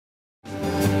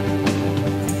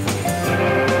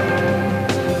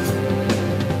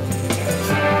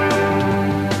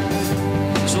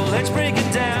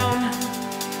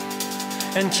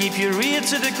and keep your ear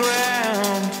to the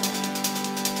ground.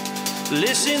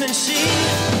 Listen and see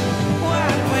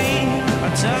what we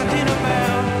are talking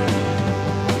about.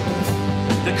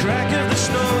 The crack of the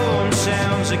storm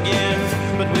sounds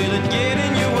again, but will it get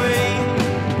in your way?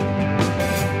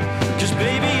 'Cause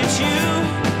baby, it's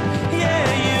you, yeah,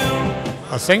 you.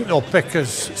 I think they'll pick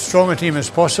as strong a team as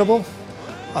possible.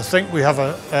 I think we have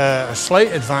a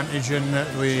slight advantage in that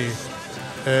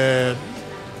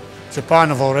Japan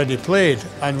have already played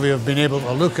and we have been able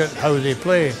to look at how they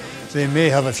play. They may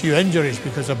have a few injuries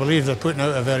because I believe they're putting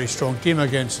out a very strong team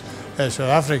against South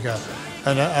Africa.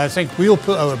 And I think we'll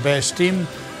put our best team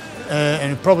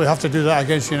and probably have to do that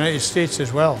against the United States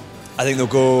as well. I think they'll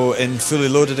go in fully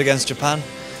loaded against Japan.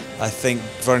 I think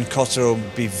Vern Cotter will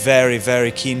be very,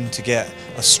 very keen to get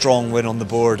a strong win on the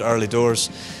board early doors.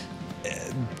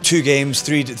 2 games,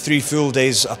 three full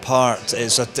days apart.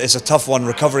 It's a tough one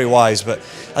recovery-wise, but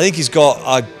I think he's got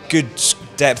a good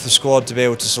depth of squad to be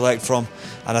able to select from.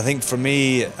 And I think for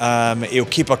me, he'll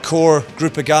keep a core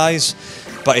group of guys,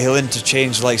 but he'll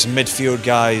interchange like some midfield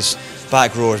guys,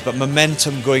 back rowers. But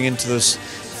momentum going into those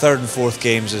 3rd and 4th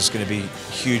games is going to be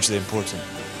hugely important.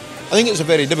 I think it's a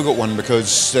very difficult one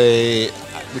because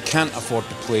we can't afford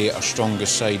to play our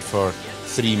strongest side for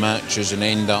 3 matches and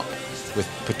end up with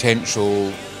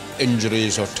potential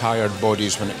injuries or tired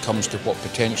bodies when it comes to what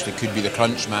potentially could be the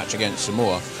crunch match against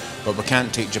Samoa. But we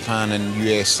can't take Japan and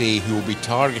USA, who will be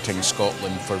targeting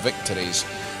Scotland for victories,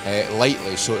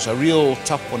 lightly. So it's a real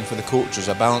tough one for the coaches,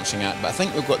 a balancing act. But I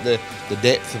think we've got the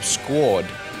depth of squad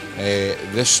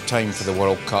this time for the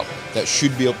World Cup that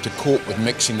should be able to cope with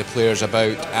mixing the players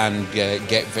about and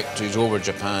get victories over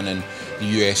Japan and the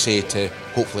USA to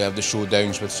hopefully have the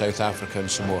showdowns with South Africa and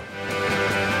Samoa.